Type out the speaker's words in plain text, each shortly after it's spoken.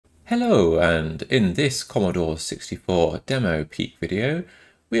Hello, and in this Commodore 64 demo peek video,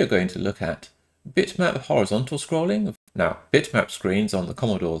 we are going to look at bitmap horizontal scrolling. Now, bitmap screens on the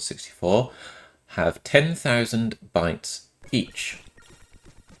Commodore 64 have 10,000 bytes each.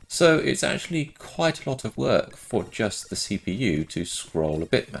 So it's actually quite a lot of work for just the CPU to scroll a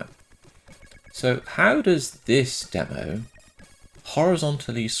bitmap. So how does this demo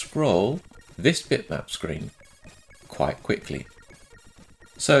horizontally scroll this bitmap screen quite quickly?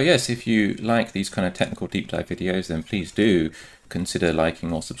 So yes, if you like these kind of technical deep dive videos, then please do consider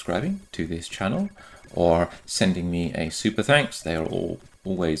liking or subscribing to this channel, or sending me a super thanks. They are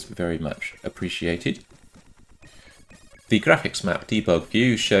always very much appreciated. The graphics map debug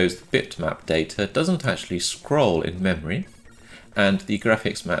view shows the bitmap data doesn't actually scroll in memory, and the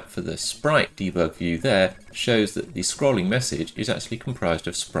graphics map for the sprite debug view there shows that the scrolling message is actually comprised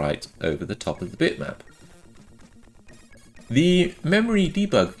of sprites over the top of the bitmap. The memory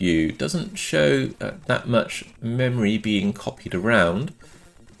debug view doesn't show that much memory being copied around,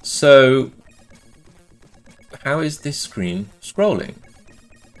 so how is this screen scrolling?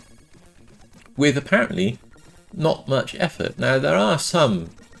 With apparently not much effort. Now there are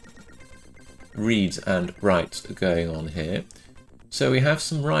some reads and writes going on here. So we have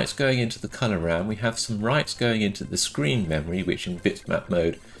some writes going into the color RAM, we have some writes going into the screen memory, which in bitmap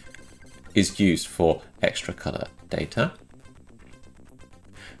mode is used for extra color data.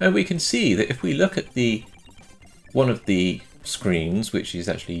 And we can see that if we look at one of the screens, which is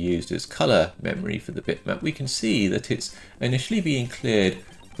actually used as color memory for the bitmap, we can see that it's initially being cleared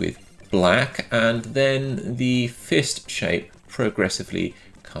with black, and then the fist shape progressively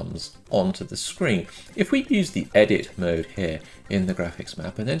comes onto the screen. If we use the edit mode here in the graphics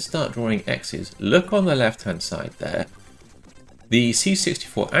map and then start drawing X's, look on the left hand side there, the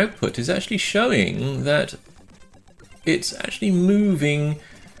C64 output is actually showing that it's actually moving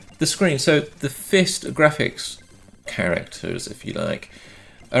the screen. So the fist graphics characters, if you like,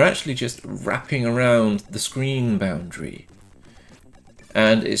 are actually just wrapping around the screen boundary.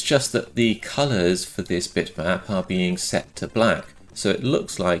 And it's just that the colors for this bitmap are being set to black. So it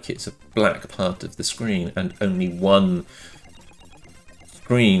looks like it's a black part of the screen and only one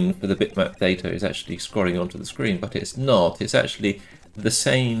screen for the bitmap data is actually scrolling onto the screen, but it's not. It's actually the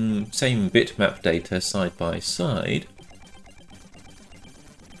same bitmap data side by side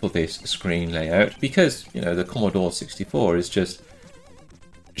for this screen layout, because the Commodore 64 is just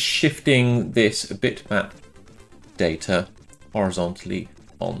shifting this bitmap data horizontally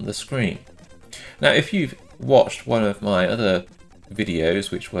on the screen. Now if you've watched one of my other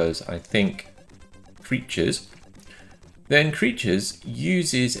videos, which was I think Creatures, then Creatures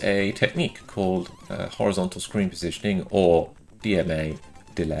uses a technique called horizontal screen positioning, or DMA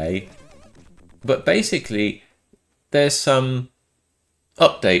delay, but basically there's some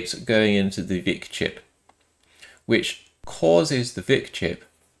updates going into the VIC chip, which causes the VIC chip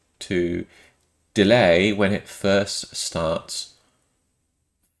to delay when it first starts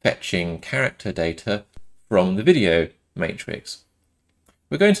fetching character data from the video matrix.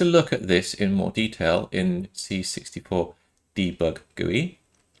 We're going to look at this in more detail in C64 Debug GUI,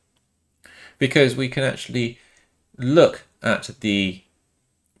 because we can actually look at the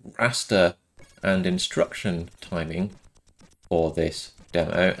raster and instruction timing for this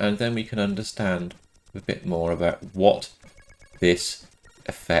demo, and then we can understand a bit more about what this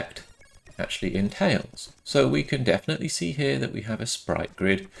effect actually entails. So we can definitely see here that we have a sprite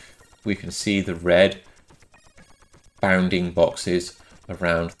grid. We can see the red bounding boxes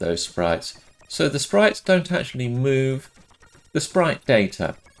around those sprites. So the sprites don't actually move. The sprite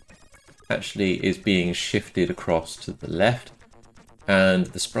data actually is being shifted across to the left, and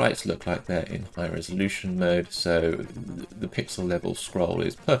the sprites look like they're in high resolution mode, so the pixel level scroll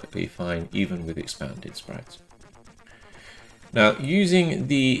is perfectly fine even with expanded sprites. Now, using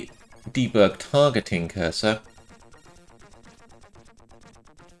the debug targeting cursor,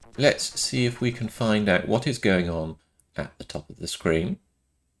 let's see if we can find out what is going on at the top of the screen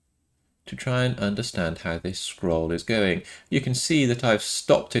to try and understand how this scroll is going. You can see that I've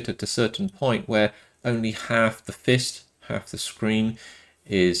stopped it at a certain point where only half the fist, half the screen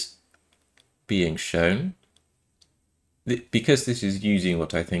is being shown. Because this is using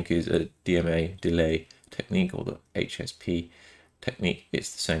what I think is a DMA delay technique, or the HSP technique,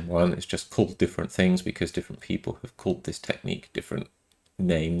 it's the same one, it's just called different things because different people have called this technique different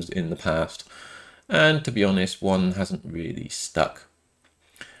names in the past, and to be honest, one hasn't really stuck.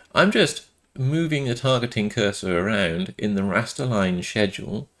 I'm just moving the targeting cursor around in the raster line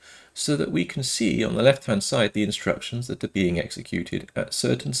schedule so that we can see on the left hand side the instructions that are being executed at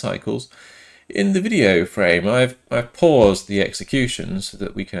certain cycles In the video frame, I've paused the execution so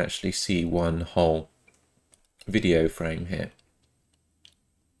that we can actually see one whole video frame here.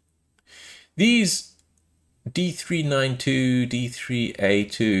 These D392,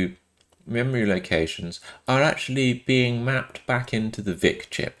 D3A2 memory locations are actually being mapped back into the VIC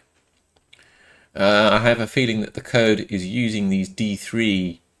chip. I have a feeling that the code is using these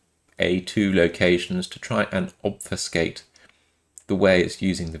D3A2 locations to try and obfuscate the way it's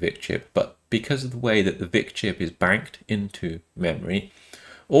using the VIC chip, but because of the way that the VIC chip is banked into memory,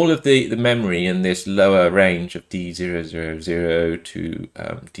 all of the memory in this lower range of D000 to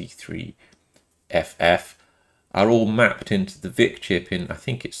D3FF are all mapped into the VIC chip in, I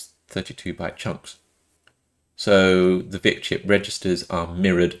think it's 32-byte chunks. So the VIC chip registers are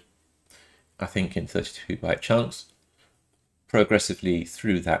mirrored, I think, in 32-byte chunks progressively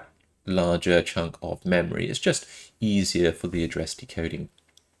through that larger chunk of memory. It's just easier for the address decoding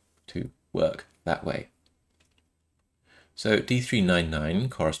to work that way. So D399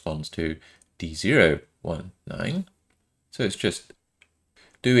 corresponds to D019. So it's just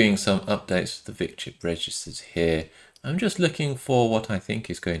doing some updates to the VIC chip registers here. I'm just looking for what I think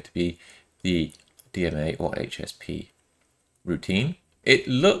is going to be the DMA or HSP routine. It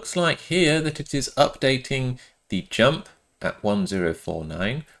looks like here that it is updating the jump at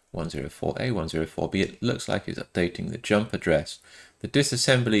 1049, 104A, 104B. It looks like it's updating the jump address. The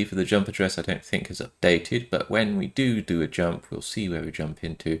disassembly for the jump address I don't think is updated, but when we do a jump, we'll see where we jump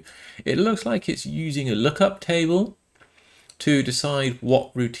into. It looks like it's using a lookup table to decide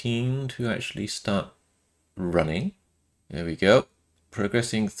what routine to actually start running. There we go.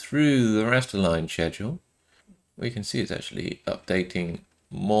 Progressing through the raster line schedule. We can see it's actually updating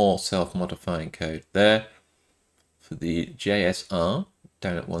more self-modifying code there for the JSR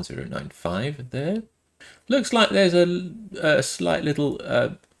down at 1095 there. Looks like there's a slight little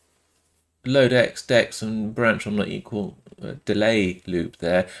load X, dex and branch on not equal delay loop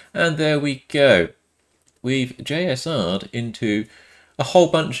there. And there we go. We've JSR'd into a whole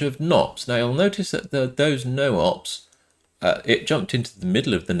bunch of NOPs. Now you'll notice that those no-ops, it jumped into the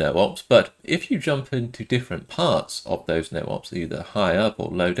middle of the no-ops, but if you jump into different parts of those no-ops, either high up or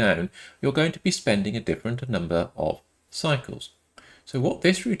low down, you're going to be spending a different number of cycles. So what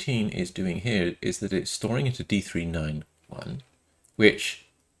this routine is doing here is that it's storing into D391, which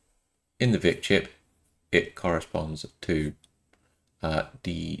in the VIC chip, it corresponds to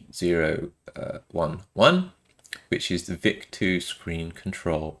D011, which is the VIC2 screen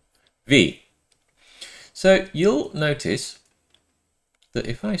control V. So you'll notice that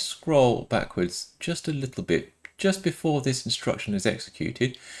if I scroll backwards just a little bit, just before this instruction is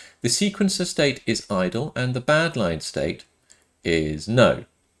executed, the sequencer state is idle and the bad line state is no,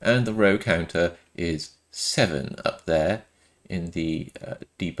 and the row counter is 7 up there in the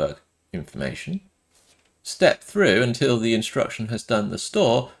debug information. Step through until the instruction has done the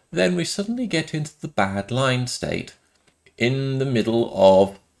store, then we suddenly get into the bad line state in the middle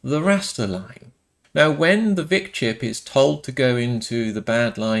of the raster line. Now when the VIC chip is told to go into the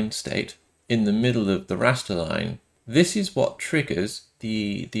bad line state in the middle of the raster line, this is what triggers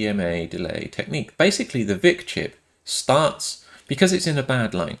the DMA delay technique. Basically the VIC chip starts, because it's in a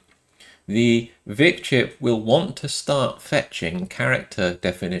bad line, the VIC chip will want to start fetching character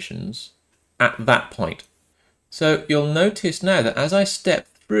definitions at that point. So you'll notice now that as I step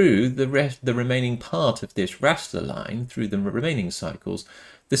through the remaining part of this raster line, through the remaining cycles,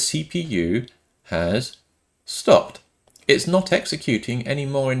 the CPU has stopped. It's not executing any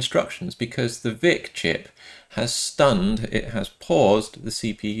more instructions because the VIC chip has stunned, it has paused the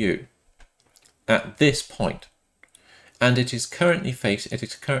CPU at this point. And it is currently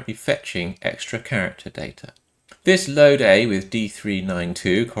fetching extra character data. This load A with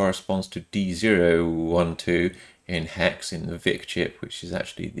D392 corresponds to D012 in hex in the VIC chip, which is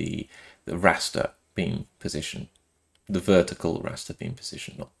actually the raster beam position, the vertical raster beam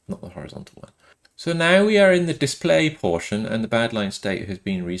position, not the horizontal one. So now we are in the display portion and the bad line state has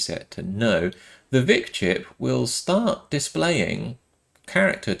been reset to no. The VIC chip will start displaying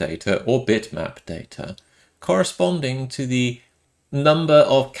character data or bitmap data corresponding to the number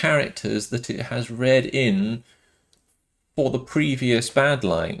of characters that it has read in for the previous bad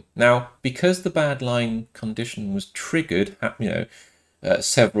line. Now, because the bad line condition was triggered,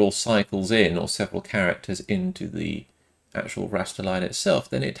 several cycles in or several characters into the actual raster line itself,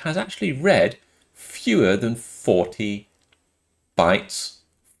 then it has actually read fewer than 40 bytes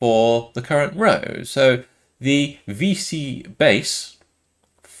for the current row. So the VC base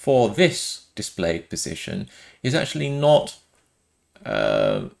for this displayed position is actually not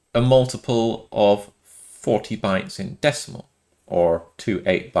a multiple of 40 bytes in decimal or 2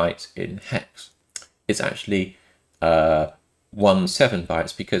 8 bytes in hex. It's actually 1 7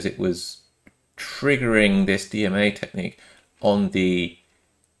 bytes because it was triggering this DMA technique on the,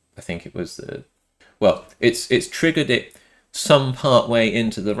 I think it was the, well, it's triggered it some part way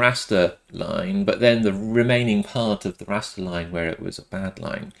into the raster line, but then the remaining part of the raster line where it was a bad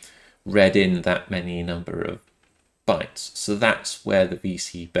line read in that many number of bytes. So that's where the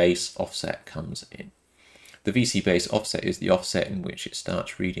VC base offset comes in. The VC base offset is the offset in which it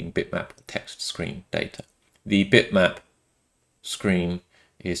starts reading bitmap text screen data. The bitmap screen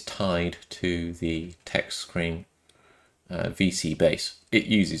is tied to the text screen VC base. It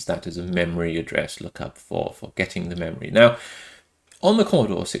uses that as a memory address lookup for getting the memory. Now, on the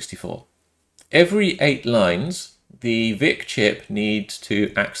Commodore 64, every 8 lines, the VIC chip needs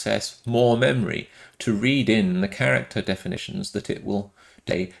to access more memory to read in the character definitions that it will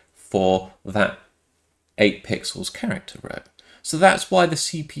say for that 8 pixels character row. So that's why the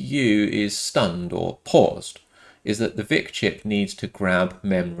CPU is stunned or paused, is that the VIC chip needs to grab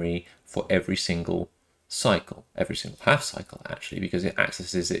memory for every single cycle, every single half cycle actually, because it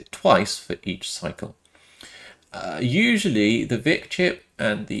accesses it twice for each cycle. Usually the VIC chip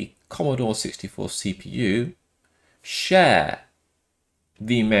and the Commodore 64 CPU share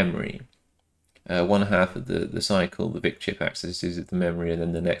the memory. One half of the cycle, the VIC chip accesses the memory, and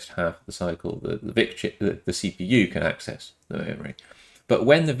then the next half of the cycle, the VIC chip, the CPU can access the memory. But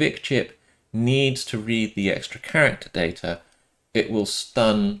when the VIC chip needs to read the extra character data, it will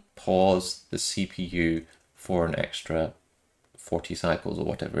stun, pause the CPU for an extra 40 cycles or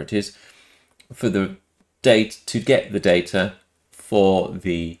whatever it is for the date to get the data for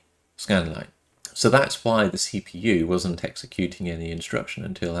the scan line. So that's why the CPU wasn't executing any instruction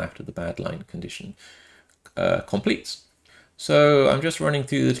until after the bad line condition completes. So I'm just running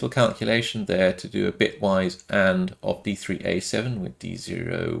through the little calculation there to do a bitwise AND of D3A7 with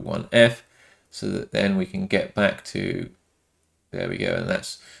D01F, so that then we can get back to, there we go, and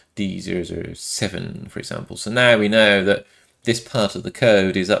that's D007, for example. So now we know that this part of the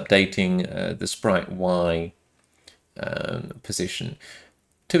code is updating the sprite Y position.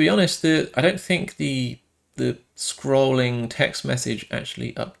 To be honest, I don't think the scrolling text message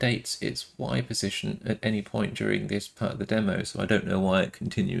actually updates its Y position at any point during this part of the demo, so I don't know why it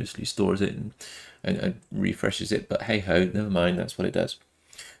continuously stores it and refreshes it, but hey ho, never mind, that's what it does.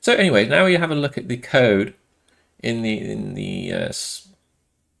 So anyway, now we have a look at the code in the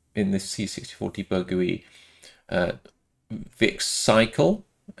C64 debug GUI VIC cycle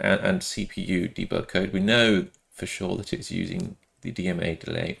and CPU debug code. We know for sure that it's using the DMA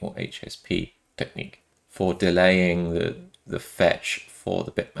delay or HSP technique for delaying the fetch for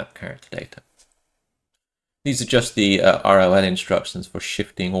the bitmap character data. These are just the ROL instructions for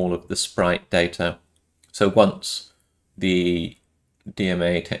shifting all of the sprite data. So once the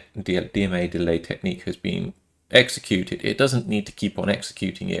DMA delay technique has been executed, it doesn't need to keep on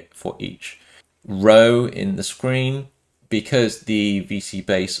executing it for each row in the screen, because the VC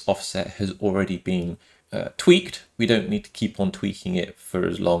base offset has already been tweaked. We don't need to keep on tweaking it for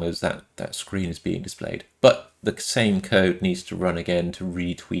as long as that screen is being displayed. But the same code needs to run again to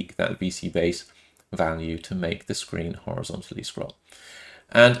retweak that VC base value to make the screen horizontally scroll.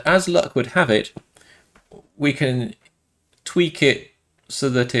 And as luck would have it, we can tweak it so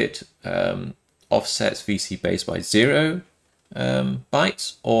that it offsets VC base by 0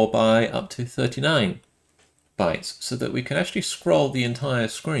 bytes or by up to 39 bytes, so that we can actually scroll the entire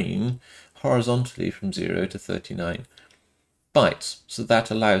screen horizontally from 0 to 39 bytes. So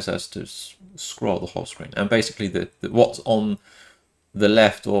that allows us to scroll the whole screen. And basically what's on the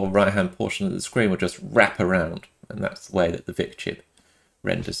left or right hand portion of the screen will just wrap around, and that's the way that the VIC chip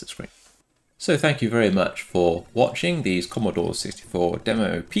renders the screen. So thank you very much for watching these Commodore 64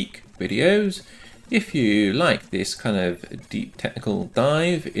 demo peek videos. If you like this kind of deep technical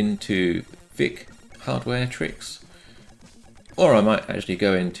dive into VIC hardware tricks, or I might actually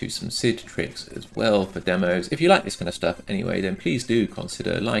go into some SID tricks as well for demos. If you like this kind of stuff anyway, then please do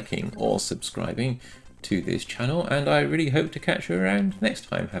consider liking or subscribing to this channel, and I really hope to catch you around next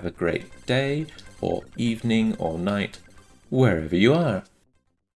time. Have a great day or evening or night, wherever you are.